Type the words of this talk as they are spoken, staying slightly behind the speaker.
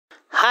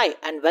Hi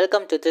and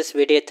welcome to this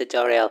video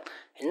tutorial.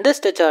 In this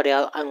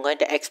tutorial, I'm going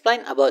to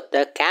explain about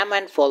the cam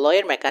and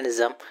follower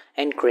mechanism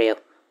in Creo.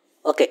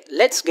 Okay,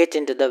 let's get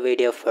into the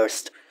video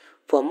first.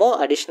 For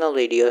more additional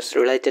videos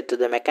related to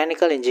the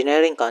mechanical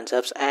engineering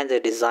concepts and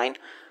the design,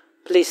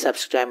 please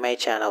subscribe my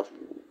channel.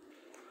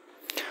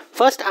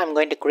 First, I'm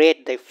going to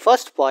create the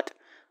first part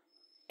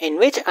in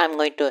which I'm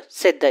going to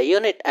set the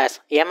unit as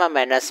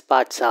MMNS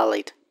part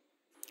solid.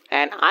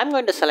 And I'm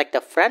going to select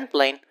the front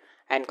plane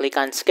and click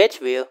on sketch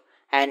view.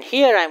 And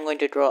here I'm going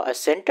to draw a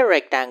center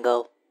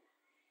rectangle,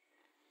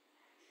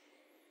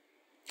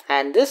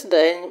 and this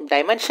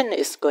dimension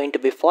is going to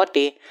be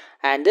 40,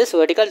 and this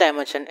vertical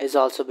dimension is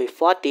also be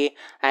 40.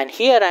 And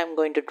here I'm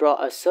going to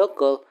draw a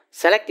circle,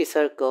 select the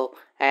circle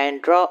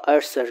and draw a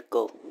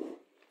circle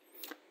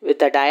with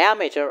a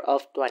diameter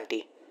of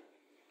 20,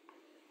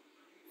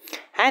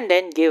 and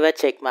then give a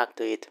check mark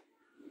to it.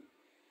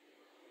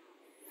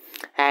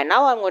 And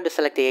now I'm going to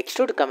select the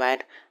extrude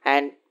command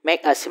and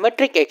make a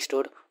symmetric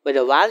extrude with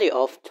a value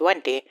of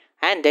 20,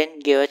 and then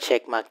give a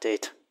check mark to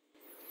it.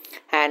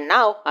 And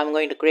now I'm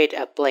going to create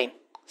a plane.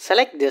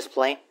 Select this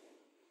plane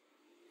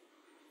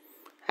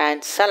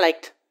and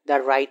select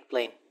the right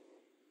plane.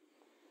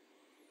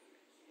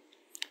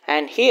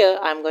 And here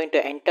I'm going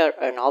to enter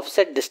an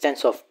offset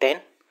distance of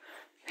 10.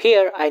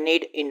 Here I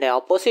need in the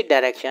opposite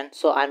direction,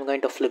 so I'm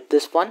going to flip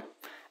this one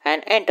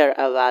and enter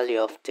a value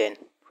of 10.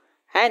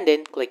 And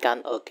then click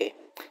on OK.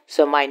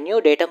 So my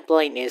new datum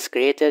plane is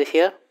created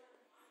here.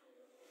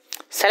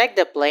 Select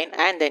the plane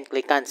and then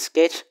click on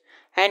sketch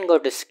and go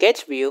to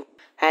sketch view,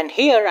 and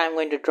here I'm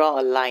going to draw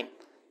a line.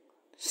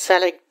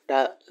 Select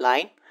the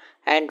line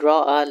and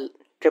draw a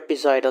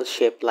trapezoidal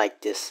shape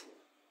like this.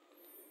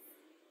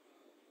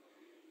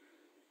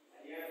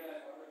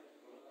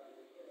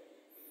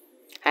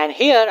 And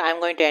here I'm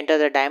going to enter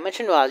the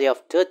dimension value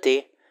of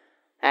 30,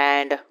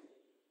 and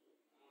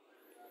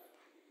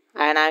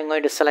I'm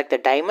going to select the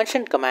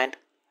dimension command,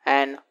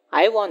 and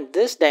I want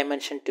this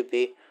dimension to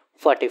be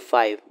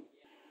 45.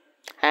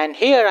 And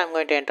here I'm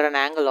going to enter an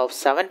angle of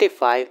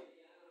 75,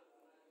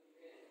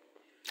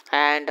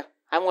 and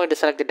I'm going to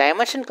select the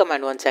dimension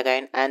command once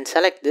again and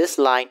select this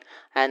line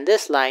and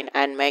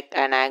make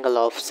an angle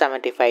of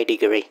 75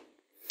 degree.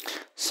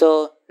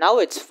 So now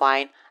it's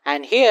fine,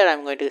 and here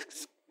I'm going to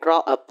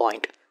draw a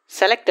point.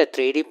 Select a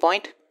 3D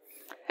point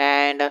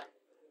and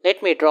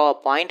let me draw a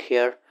point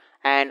here,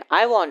 and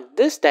I want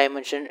this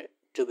dimension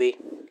to be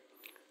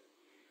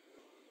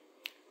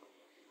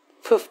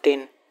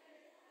 15,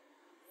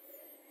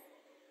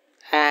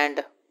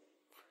 and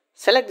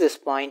select this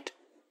point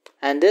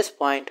and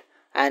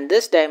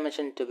this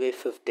dimension to be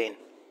 15,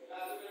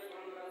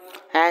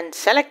 and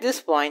select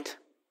this point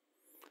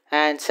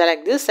and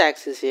select this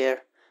axis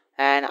here,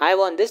 and I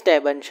want this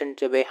dimension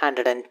to be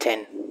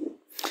 110.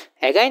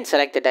 Again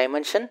select the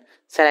dimension,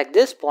 select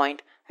this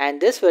point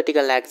and this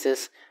vertical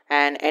axis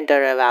and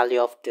enter a value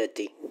of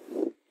 30.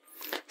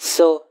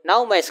 So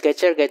now my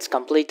sketcher gets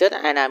completed,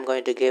 and I'm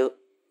going to give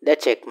the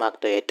check mark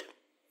to it.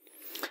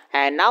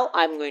 And now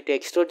I'm going to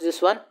extrude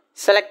this one.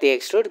 Select the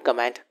extrude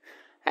command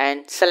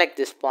and select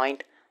this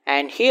point,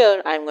 and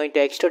here I'm going to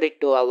extrude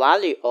it to a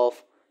value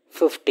of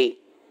 50,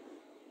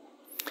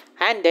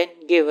 and then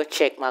give a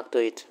check mark to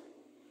it.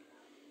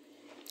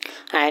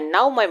 And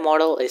now my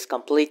model is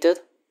completed,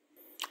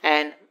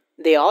 and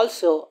the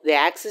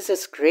axis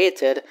is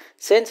created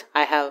since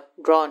I have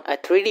drawn a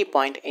 3D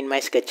point in my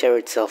sketcher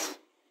itself.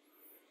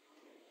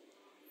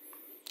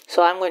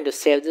 So I'm going to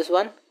save this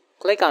one,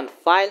 click on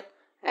file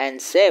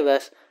and save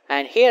as,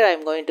 and here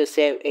I'm going to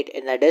save it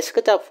in the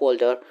desktop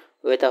folder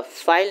with a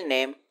file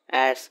name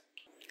as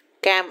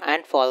cam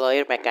and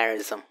follower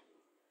mechanism.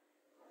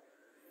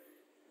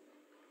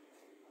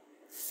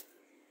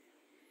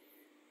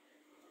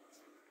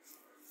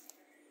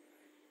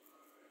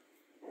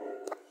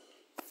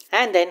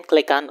 And then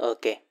click on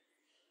OK.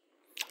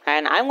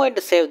 And I'm going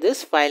to save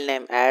this file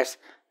name as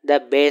the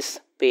base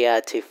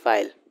PRT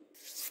file.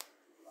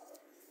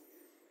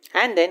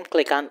 And then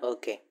click on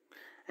OK.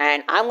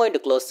 And I'm going to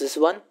close this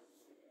one.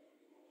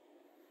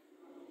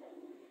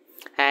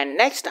 And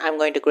next I'm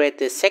going to create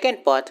the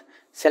second part.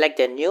 Select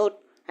a new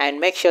and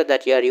make sure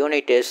that your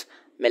unit is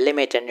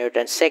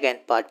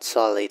mm/Newton/second part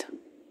solid.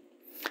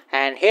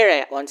 And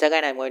here once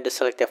again I'm going to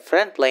select the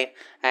front plane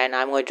and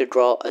I'm going to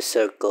draw a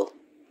circle.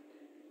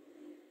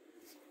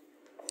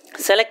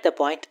 Select the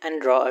point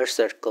and draw a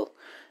circle,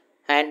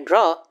 and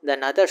draw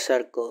another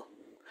circle.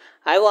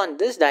 I want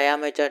this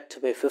diameter to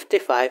be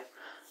 55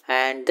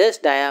 and this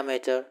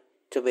diameter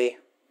to be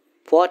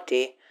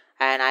 40,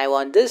 and I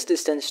want this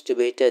distance to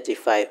be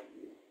 35.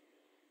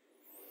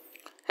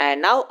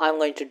 And now I'm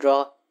going to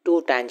draw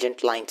two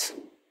tangent lines.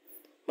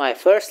 My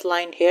first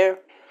line here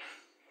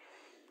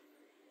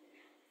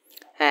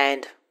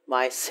and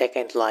my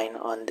second line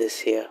on this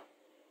here.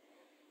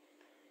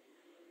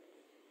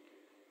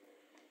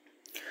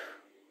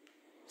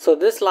 So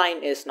this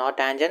line is not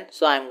tangent,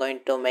 so I'm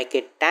going to make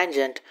it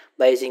tangent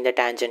by using the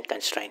tangent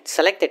constraint.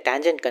 Select the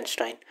tangent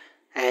constraint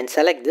and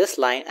select this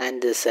line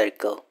and this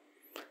circle.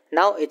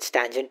 Now it's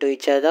tangent to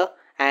each other,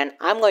 and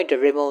I'm going to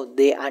remove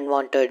the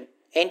unwanted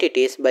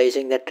entities by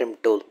using the trim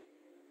tool.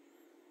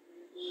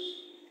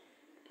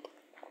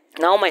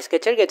 Now my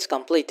sketcher gets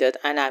completed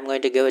and I'm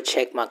going to give a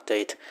check mark to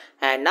it.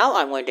 And now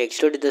I'm going to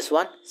extrude this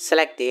one,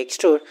 select the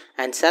extrude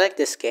and select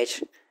the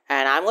sketch,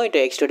 and I'm going to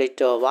extrude it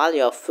to a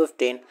value of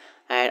 15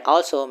 and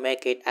also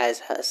make it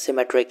as a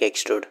symmetric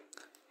extrude.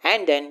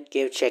 And then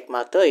give check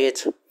mark to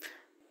it.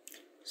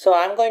 So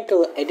I'm going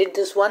to edit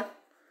this one,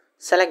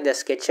 select the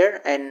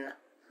sketcher, and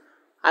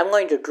I'm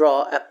going to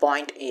draw a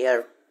point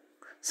here.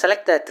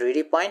 Select the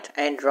 3D point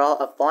and draw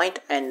a point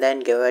and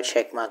then give a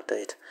check mark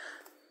to it.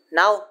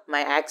 Now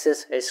my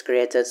axis is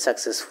created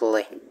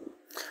successfully.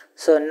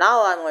 So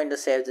now I'm going to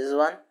save this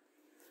one.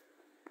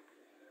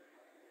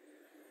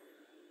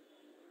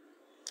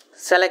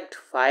 Select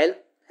file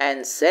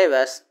and save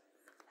as,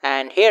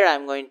 and here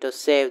I'm going to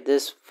save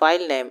this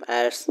file name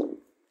as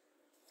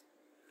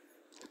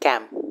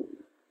cam.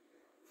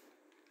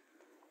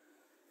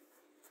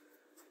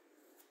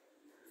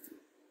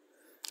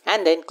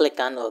 And then click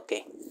on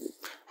OK.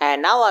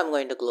 And now I'm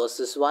going to close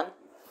this one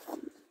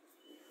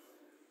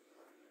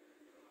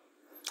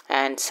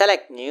and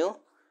select new,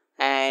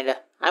 and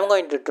I'm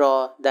going to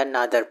draw the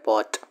another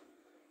part.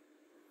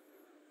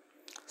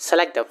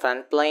 Select the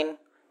front plane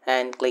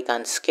and click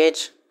on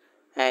sketch,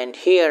 and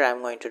here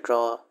I'm going to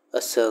draw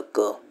a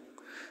circle.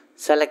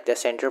 Select the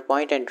center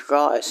point and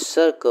draw a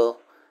circle,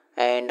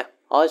 and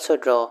also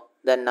draw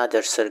the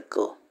another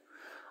circle.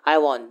 I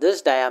want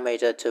this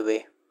diameter to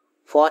be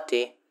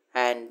 40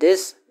 and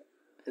this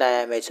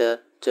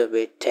diameter to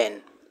be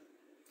 10.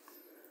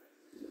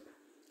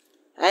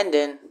 And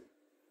then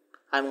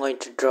I'm going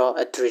to draw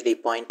a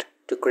 3D point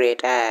to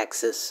create an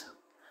axis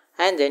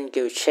and then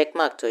give check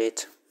mark to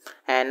it.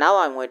 And now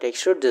I'm going to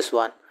extrude this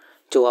one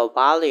to a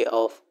value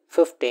of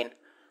 15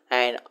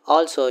 and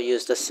also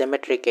use the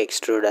symmetric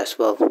extrude as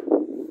well.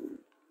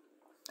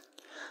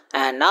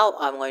 And now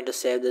I'm going to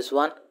save this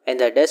one in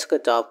the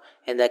desktop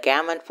in the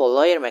cam and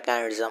follower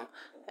mechanism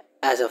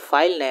as a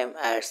file name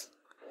as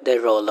the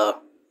roller.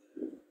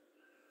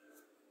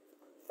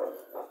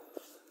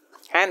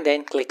 And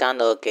then click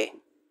on OK.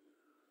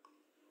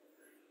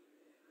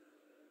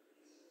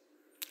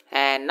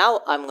 And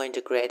now I'm going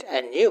to create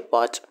a new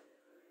part,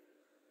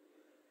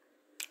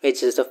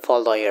 which is the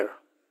follower.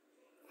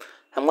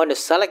 I'm going to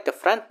select the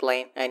front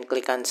plane and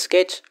click on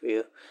sketch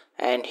view,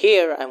 and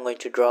here I'm going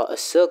to draw a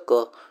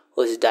circle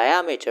whose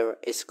diameter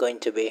is going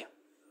to be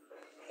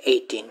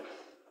 18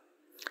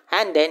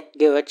 and then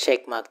give a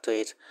check mark to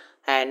it.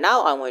 And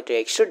now I'm going to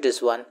extrude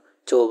this one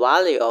to a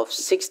value of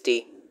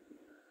 60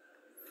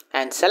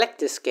 and select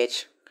the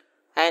sketch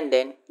and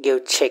then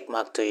give check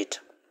mark to it.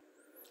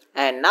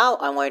 And now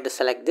I'm going to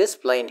select this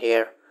plane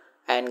here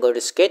and go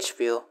to sketch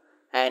view,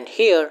 and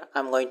here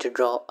I'm going to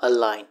draw a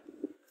line.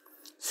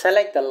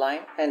 Select the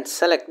line and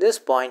select this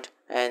point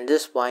and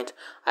this point.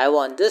 I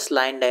want this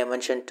line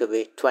dimension to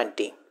be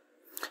 20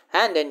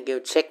 and then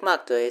give check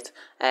mark to it.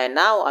 And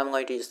now I'm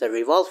going to use the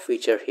revolve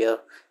feature here.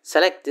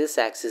 Select this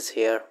axis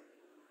here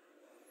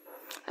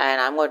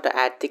and I'm going to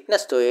add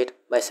thickness to it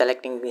by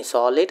selecting the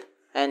solid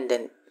and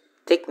then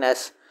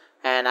thickness,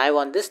 and I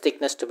want this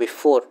thickness to be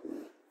 4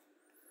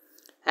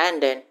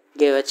 and then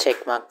give a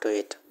check mark to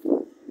it.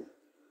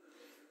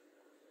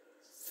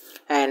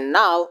 And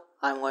now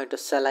I'm going to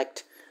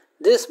select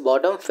this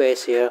bottom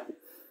face here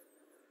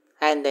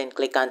and then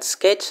click on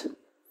sketch,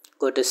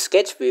 go to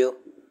sketch view,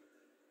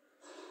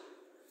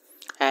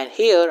 and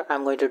here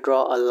I'm going to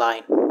draw a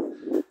line.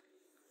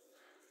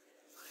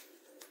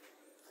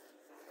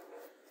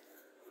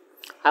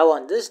 I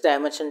want this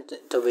dimension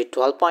to be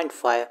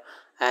 12.5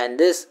 and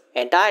this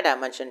entire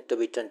dimension to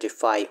be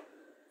 25.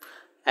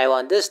 I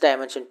want this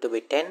dimension to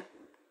be 10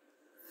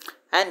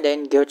 and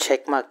then give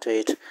check mark to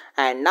it.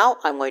 And now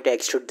I'm going to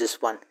extrude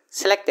this one.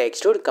 Select the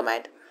extrude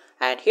command,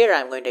 and here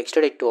I'm going to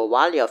extrude it to a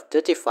value of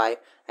 35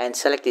 and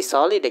select the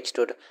solid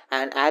extrude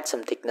and add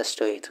some thickness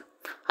to it.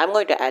 I'm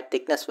going to add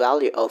thickness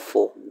value of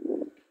 4.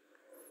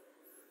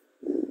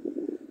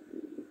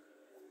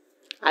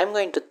 I'm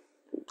going to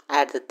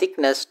add the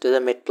thickness to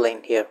the mid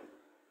plane here.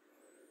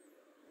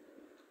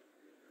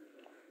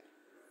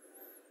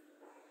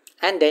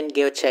 And then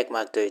give a check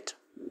mark to it.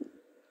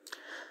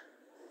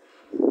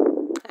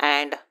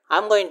 And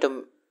I'm going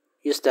to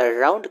use the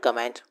round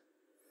command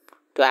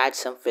to add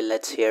some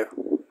fillets here.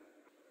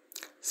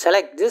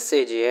 Select this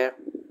edge here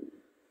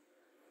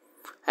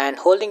and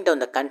holding down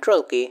the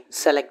control key,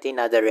 select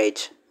another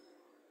edge.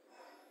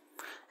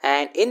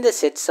 And in the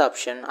sets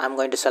option, I'm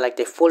going to select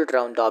a full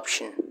round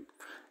option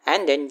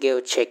and then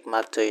give check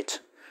mark to it.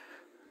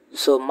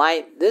 So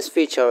this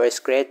feature is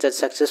created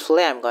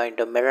successfully. I'm going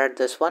to mirror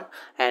this one,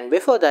 and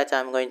before that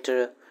I'm going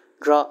to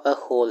draw a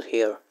hole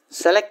here.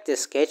 Select the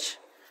sketch,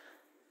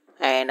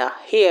 and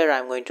here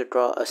I'm going to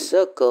draw a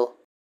circle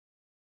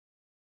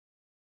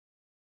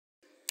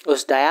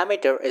whose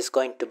diameter is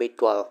going to be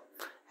 12,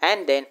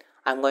 and then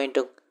I'm going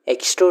to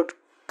extrude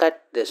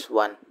cut this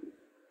one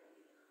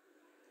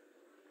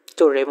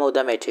to remove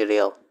the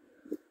material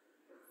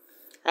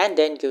and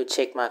then give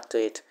check mark to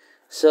it.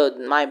 So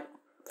my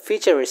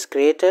feature is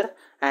created,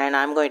 and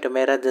I'm going to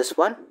mirror this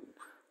one.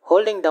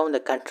 Holding down the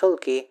control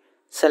key,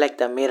 select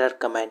the mirror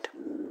command,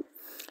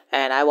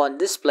 and I want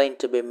this plane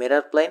to be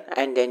mirror plane,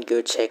 and then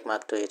give check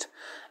mark to it.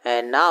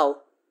 And now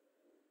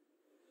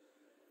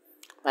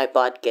my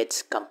part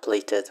gets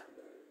completed.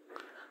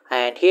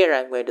 And here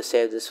I'm going to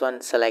save this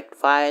one, select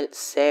file,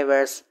 save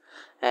as,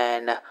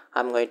 and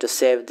I'm going to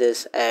save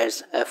this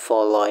as a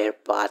follower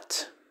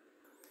part,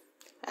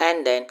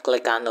 and then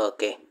click on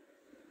OK.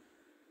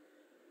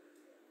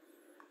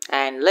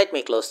 And let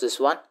me close this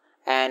one.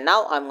 And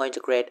now I'm going to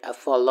create a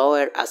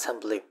follower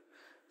assembly.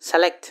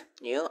 Select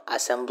new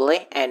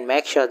assembly and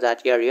make sure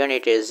that your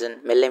unit is in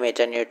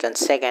millimeter Newton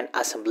second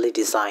assembly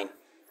design.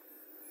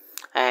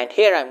 And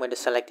here I'm going to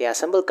select the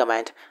assemble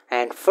command,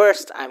 and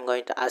first I'm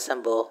going to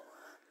assemble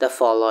the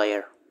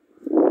follower.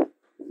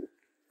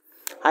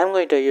 I'm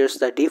going to use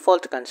the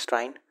default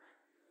constraint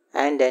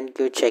and then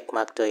give check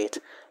mark to it.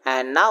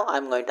 And now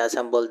I'm going to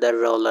assemble the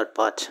roller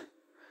part.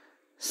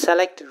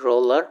 Select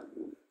roller,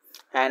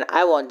 and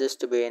I want this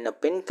to be in a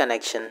pin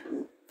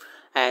connection,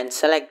 and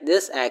select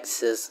this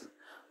axis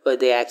with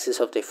the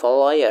axis of the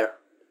follower.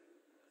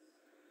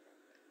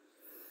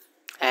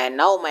 And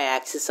now my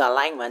axis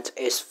alignment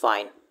is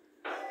fine.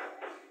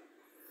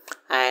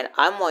 And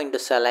I'm going to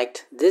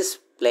select this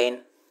plane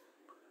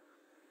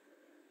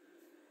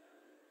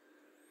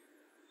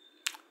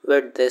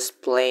with this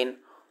plane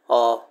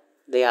of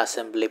the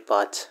assembly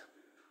part.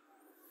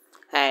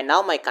 And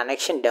now my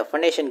connection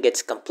definition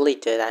gets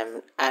completed.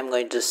 I'm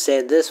going to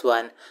save this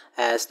one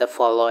as the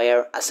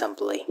follower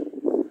assembly.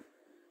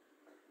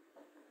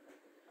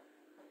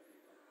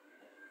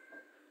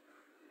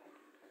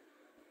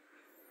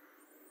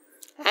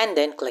 And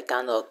then click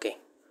on OK.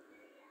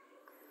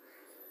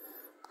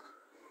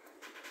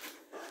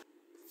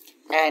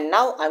 And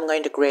now I'm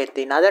going to create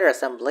another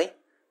assembly.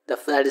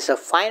 That is a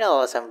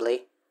final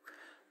assembly.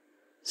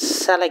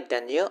 Select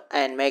the new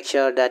and make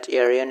sure that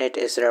your unit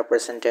is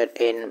represented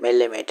in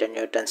millimeter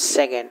Newton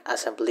second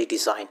assembly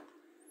design.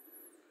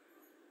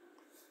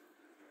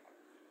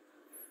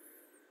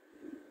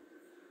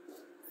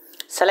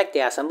 Select the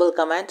assemble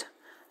command,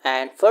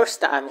 and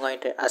first I'm going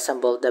to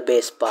assemble the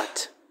base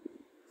part.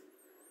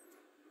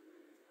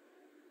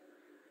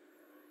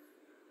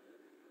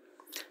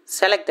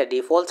 Select the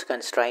default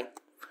constraint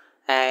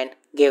and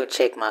give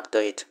check mark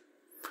to it.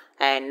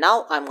 And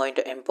now I'm going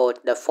to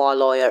import the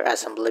follower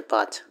assembly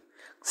part.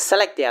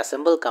 Select the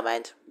assemble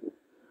command,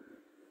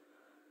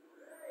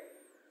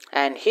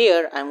 and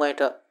here I'm going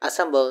to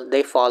assemble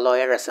the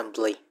follower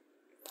assembly.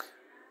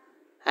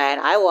 And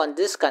I want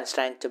this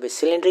constraint to be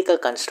cylindrical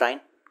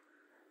constraint,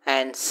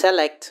 and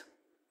select,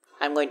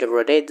 I'm going to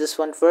rotate this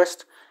one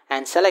first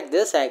and select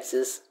this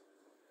axis.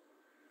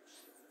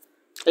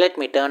 Let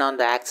me turn on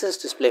the axis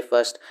display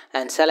first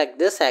and select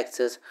this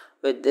axis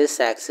with this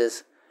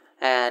axis.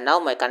 And now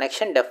my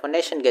connection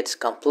definition gets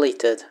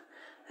completed,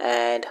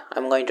 and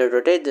I'm going to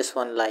rotate this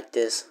one like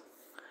this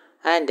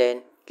and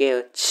then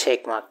give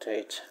check mark to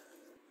it.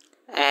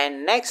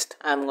 And next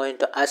I'm going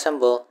to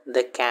assemble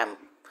the cam.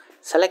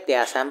 Select the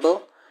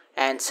assemble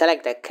and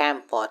select the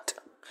cam part.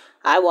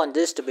 I want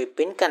this to be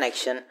pin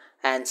connection,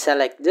 and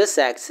select this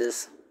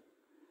axis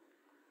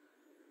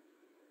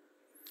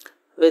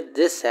with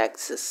this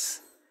axis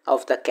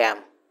of the cam,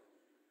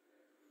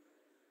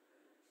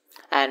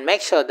 and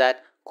make sure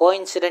that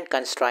coincident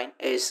constraint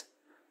is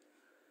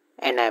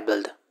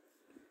enabled,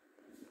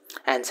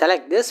 and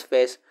select this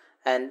face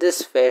and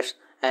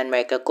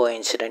make a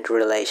coincident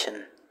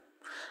relation,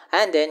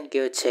 and then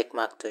give check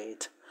mark to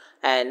it.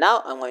 And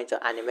now I'm going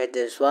to animate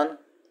this one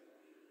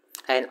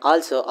and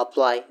also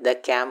apply the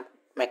cam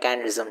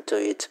mechanism to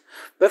it.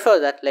 Before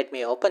that, let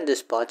me open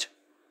this part,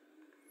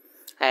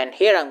 and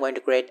here I'm going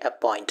to create a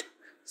point.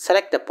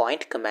 Select the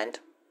point command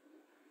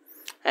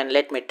and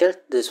let me tilt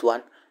this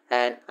one,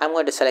 and I'm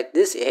going to select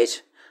this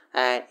edge,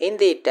 and in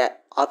the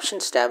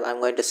options tab I'm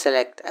going to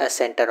select a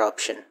center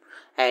option.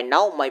 And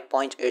now my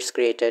point is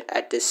created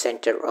at the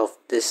center of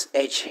this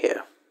edge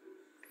here.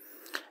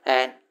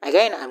 And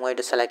again I'm going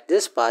to select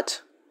this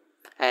part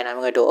and I'm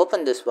going to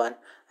open this one,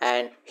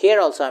 and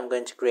here also I'm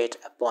going to create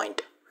a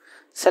point.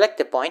 Select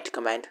the point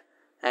command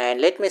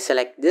and let me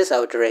select this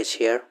outer edge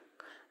here,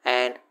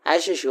 and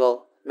as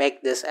usual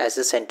make this as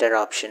the center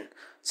option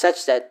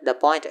such that the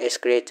point is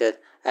created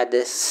at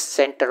the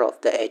center of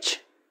the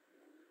edge.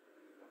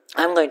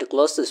 I'm going to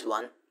close this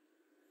one,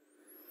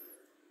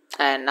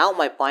 and now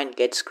my point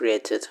gets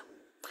created.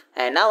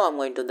 And now I'm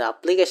going to the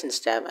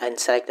applications tab and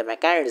select the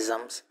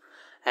mechanisms,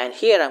 and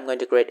here I'm going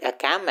to create a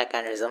cam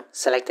mechanism.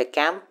 Select the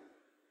cam,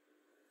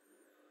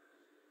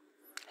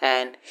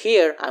 and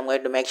here I'm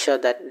going to make sure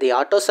that the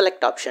auto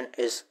select option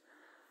is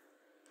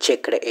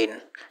checked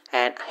in,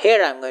 and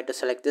here I'm going to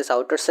select this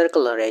outer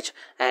circular edge,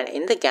 and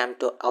in the cam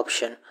to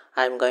option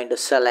I'm going to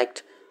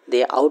select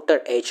the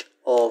outer edge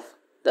of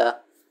the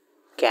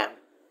cam,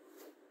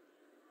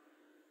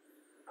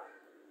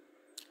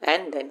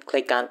 and then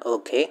click on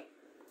OK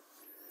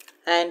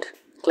and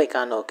click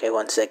on OK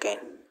once again.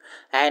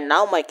 And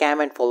now my cam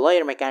and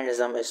follower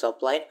mechanism is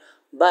applied,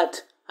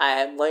 but I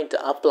am going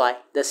to apply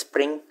the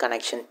spring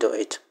connection to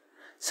it.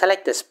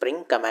 Select the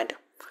spring command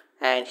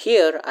and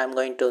here I'm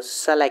going to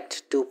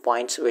select 2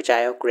 points which I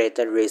have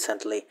created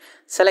recently.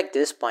 Select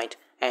this point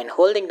and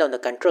holding down the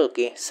control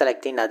key,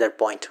 select another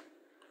point.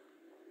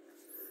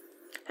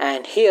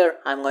 And here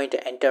I'm going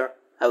to enter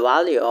a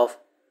value of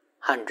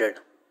 100.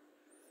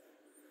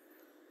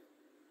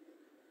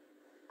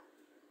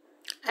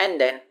 And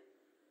then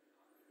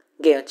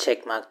give a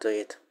check mark to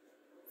it.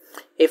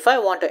 If I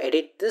want to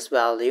edit this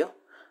value,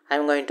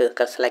 I'm going to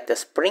select the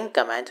spring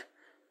command,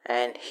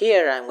 and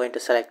here I'm going to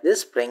select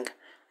this spring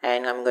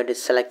and I'm going to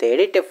select the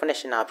edit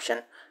definition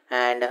option,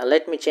 and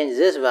let me change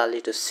this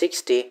value to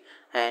 60.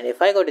 And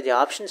if I go to the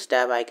options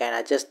tab, I can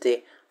adjust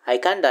the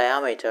icon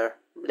diameter.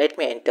 Let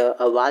me enter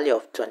a value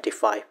of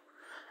 25,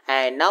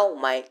 and now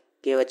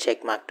give a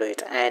check mark to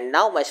it, and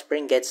now my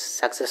spring gets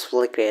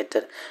successfully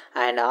created.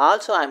 And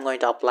also I'm going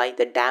to apply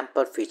the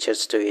damper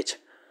features to it.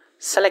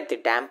 Select the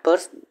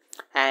dampers,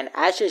 and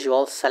as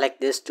usual select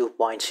these 2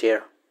 points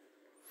here.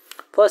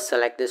 First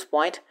select this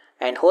point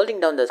and holding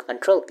down the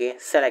control key,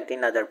 select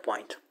another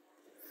point,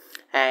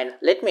 and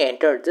let me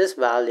enter this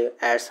value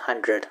as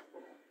 100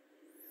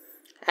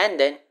 and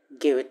then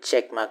give a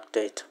check mark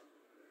to it.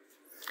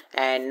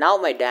 And now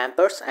my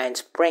dampers and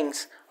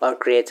springs are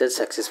created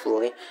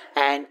successfully,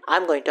 and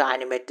I'm going to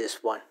animate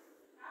this one.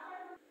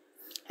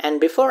 And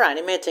before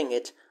animating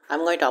it, I'm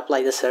going to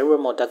apply the servo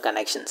motor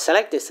connection.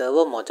 Select the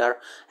servo motor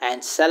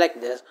and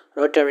select the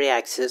rotary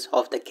axis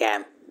of the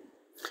cam.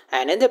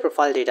 And in the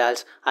profile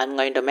details, I'm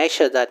going to make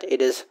sure that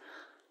it is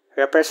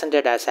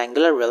represented as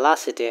angular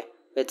velocity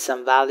with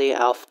some value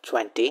of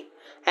 20,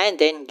 and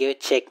then give a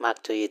check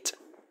mark to it.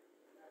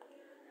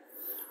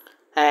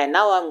 And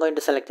now I'm going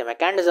to select the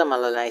mechanism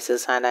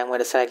analysis, and I'm going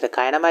to select the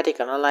kinematic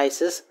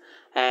analysis,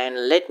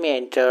 and let me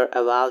enter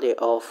a value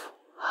of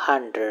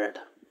 100.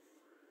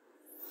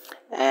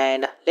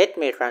 And let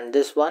me run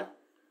this one.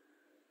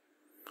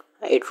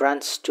 It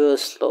runs too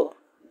slow.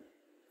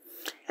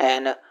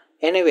 And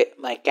anyway,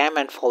 my cam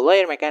and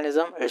follower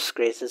mechanism is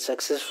created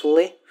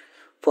successfully.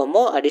 For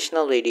more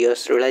additional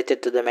videos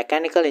related to the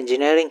mechanical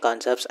engineering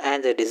concepts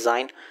and the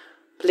design,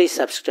 please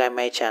subscribe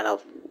my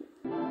channel.